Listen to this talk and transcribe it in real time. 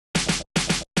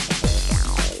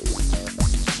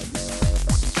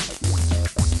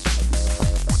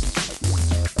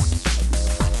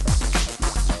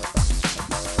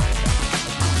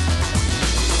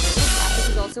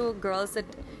girls that,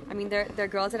 I mean,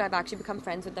 they're girls that I've actually become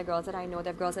friends with. They're girls that I know.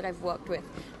 They're girls that I've worked with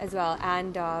as well.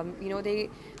 And, they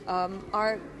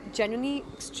are genuinely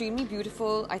extremely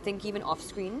beautiful, I think, even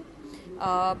off-screen.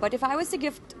 But if I was to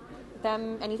gift them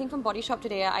anything from Body Shop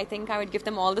today, I think I would give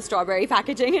them all the strawberry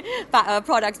packaging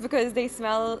products, because they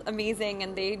smell amazing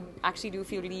and they actually do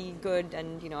feel really good,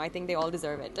 and I think they all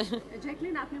deserve it.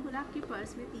 Jacqueline, आपने बोला आपके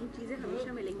purse में 3 चीजें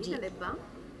हमेशा मिलेंगी, lip balm,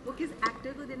 वो किस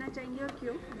actor को देना चाहेंगे और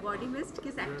क्यों? बॉडी मिस्ट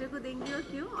किस एक्टर को देंगे और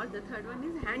क्यों? और the third one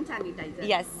is hand sanitiser.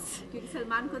 Yes, क्योंकि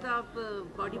सलमान को तो आप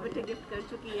बॉडी बटर गिफ्ट कर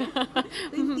चुकी है,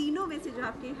 तो इन तीनों में से जो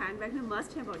आपके हैंडबैग में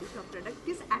मस्ट है बॉडी शॉप प्रोडक्ट,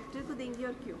 किस एक्टर को देंगी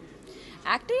और क्यों?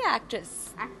 एक्टर या actress?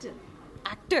 Actor.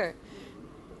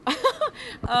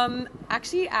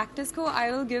 Actually, actors ko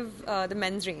I will give the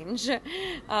men's range.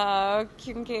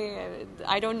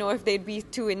 I don't know if they'd be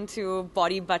too into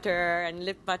body butter and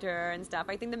lip butter and stuff.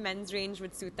 I think the men's range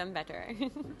would suit them better.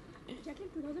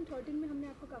 Jacqueline, 2013 में हमने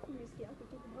आपको काफी miss किया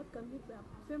क्योंकि बहुत कम ही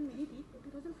film नहीं थी।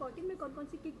 2014 में कौन-कौन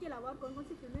सी किक के अलावा और कौन-कौन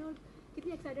सी फिल्में और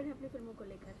कितनी एक्साइटेड हैं अपनी फिल्मों को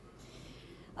लेकर?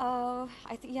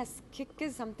 I think yes, Kick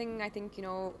is something I think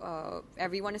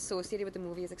everyone associated with the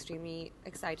movie is extremely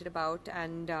excited about,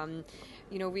 and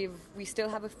we still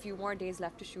have a few more days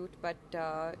left to shoot, but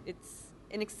it's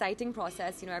an exciting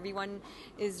process. Everyone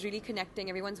is really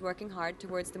connecting. Everyone's working hard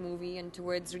towards the movie and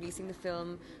towards releasing the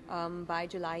film by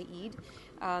July Eid.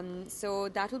 So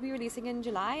that will be releasing in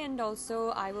July, and also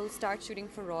I will start shooting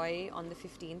for Roy on the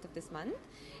 15th of this month.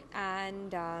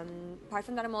 And apart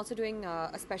from that, I'm also doing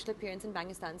a special appearance in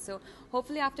Bangistan. So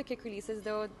hopefully after Kick releases,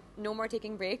 though, no more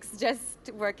taking breaks,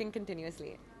 just working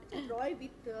continuously. Roy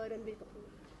with Ranbir Kapoor.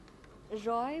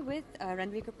 Roy with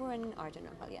Ranbir Kapoor and Arjun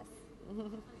Rampal, yes.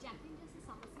 Jacqueline, जैसे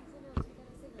summer season है, उसी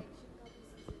तरह से election का भी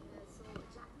season है. So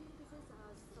Jacqueline किसे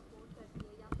support करती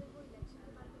है, या फिर वो election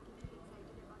के बारे में कितनी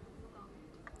excited about the new government?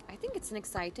 I think it's an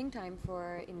exciting time for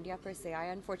India per se. I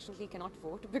unfortunately cannot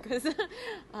vote because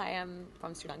I am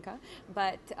from Sri Lanka.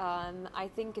 But I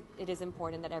think it is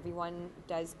important that everyone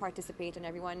does participate, and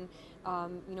everyone,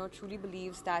 truly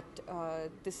believes that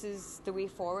this is the way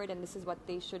forward and this is what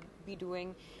they should be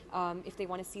doing if they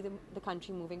want to see the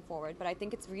country moving forward. But I think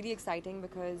it's really exciting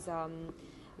because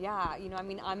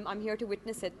I'm here to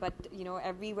witness it, but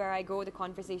everywhere I go, the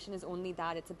conversation is only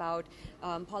that. It's about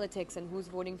politics and who's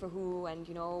voting for who, and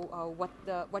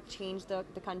what change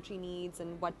the country needs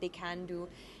and what they can do.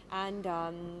 And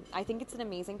I think it's an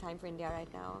amazing time for India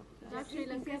right now. आप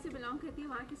श्रीलंका से belong करती है,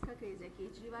 वहाँ किसका craze है,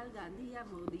 केजरीवाल, गांधी या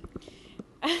Modi?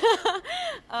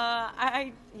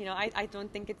 I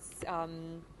don't think it's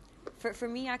for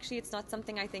me, actually, it's not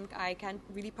something I think I can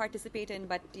really participate in,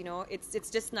 but it's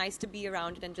just nice to be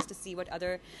around it and just to see what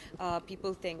other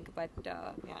people think. But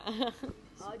yeah.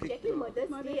 Jacqueline, Mother's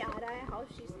Day आ रहा है, how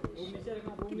she's special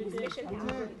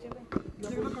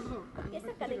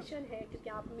कैसा connection है, क्योंकि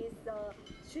आप miss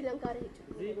Sri Lanka रह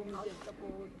चुकी हैं, how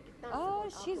support?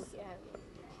 She's.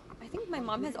 I think my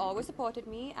mom has always supported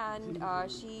me, and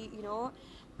she,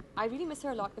 I really miss her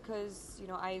a lot because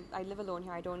I live alone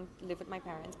here. I don't live with my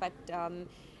parents, but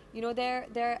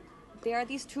there are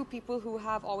these two people who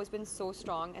have always been so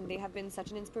strong, and they have been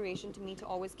such an inspiration to me to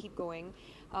always keep going.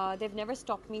 They've never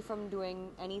stopped me from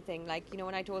doing anything. Like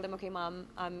when I told them, okay, Mom,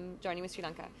 I'm joining with Sri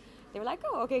Lanka, they were like,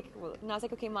 oh, okay, cool. And I was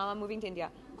like, okay, Mom, I'm moving to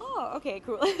India. Oh, okay,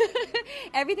 cool.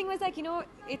 Everything was like,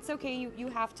 it's okay. You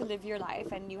have to live your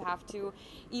life, and you have to,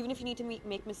 even if you need to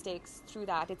make mistakes through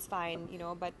that, it's fine,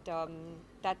 But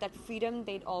that freedom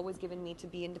they'd always given me to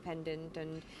be independent,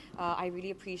 and I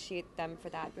really appreciate them for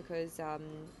that, because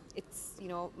it's,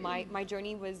 my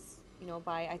journey was,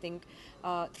 I think,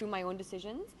 through my own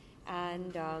decisions.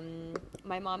 And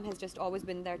my mom has just always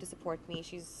been there to support me.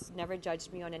 She's never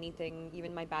judged me on anything,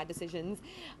 even my bad decisions.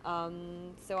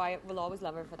 So I will always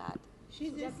love her for that.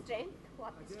 She's your strength.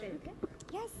 What strength?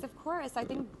 Yes, of course. I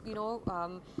think,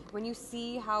 when you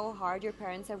see how hard your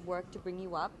parents have worked to bring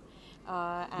you up,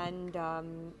 and,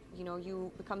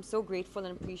 you become so grateful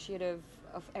and appreciative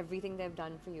of everything they've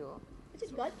done for you.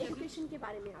 अच्छा, girl education के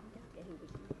बारे में आप क्या कहेंगे कि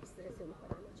किस तरह से उनको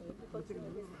पढ़ाना चाहिए? बिकॉज़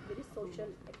वेरी सोशल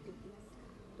एक्टिविटीज,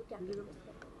 तो क्या कहेंगे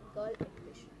girl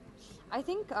education? I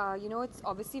think, it's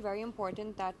obviously very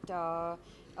important that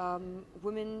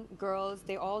women, girls,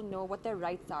 they all know what their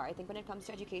rights are. I think when it comes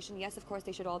to education, yes, of course,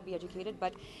 they should all be educated,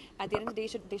 but at the end of the day,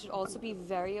 they should also be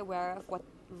very aware of what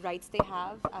rights they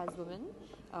have as women,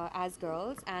 as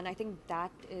girls, and I think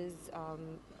that is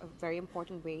a very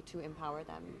important way to empower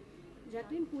them.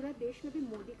 Jacqueline, पूरा देश में भी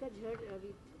मोदी का झड़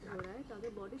अभी हो रहा है, तो अगर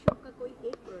बॉडी शॉप का कोई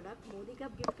एक प्रोडक्ट मोदी का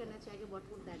गिफ्ट करना चाहेंगे, व्हाट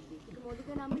वुड दैट बी? क्योंकि मोदी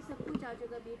का नाम में सब कुछ आ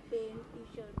जाएगा, भी pen, T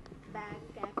shirt, bag,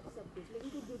 cap, सब कुछ, लेकिन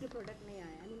कोई ब्यूटी प्रोडक्ट नहीं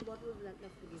आया. I mean, what would you like to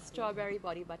give? Strawberry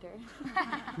body butter.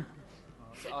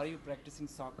 So are you practicing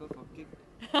soccer for kick?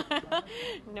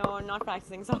 No, I'm not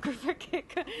practicing soccer for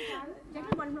kick.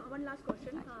 Jacqueline, one last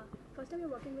question. First time you're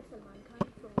working with Salman Khan,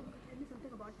 so tell me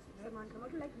something about Salman Khan. What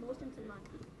do you like most in Salman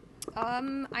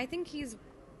Khan? I think he's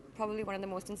probably one of the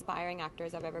most inspiring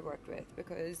actors I've ever worked with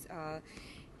because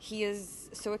he is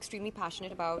so extremely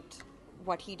passionate about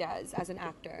what he does as an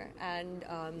actor, and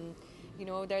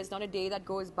there's not a day that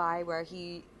goes by where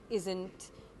he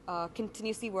isn't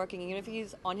continuously working. Even if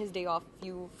he's on his day off,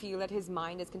 you feel that his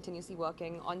mind is continuously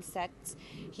working. On sets,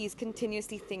 he's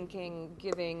continuously thinking,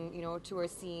 giving, to a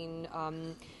scene.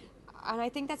 And I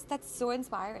think that's so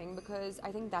inspiring because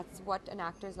I think that's what an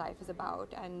actor's life is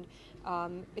about. And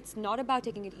it's not about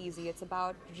taking it easy. It's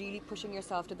about really pushing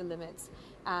yourself to the limits.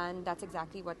 And that's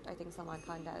exactly what I think Salman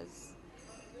Khan does.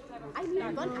 I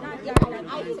need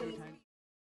one.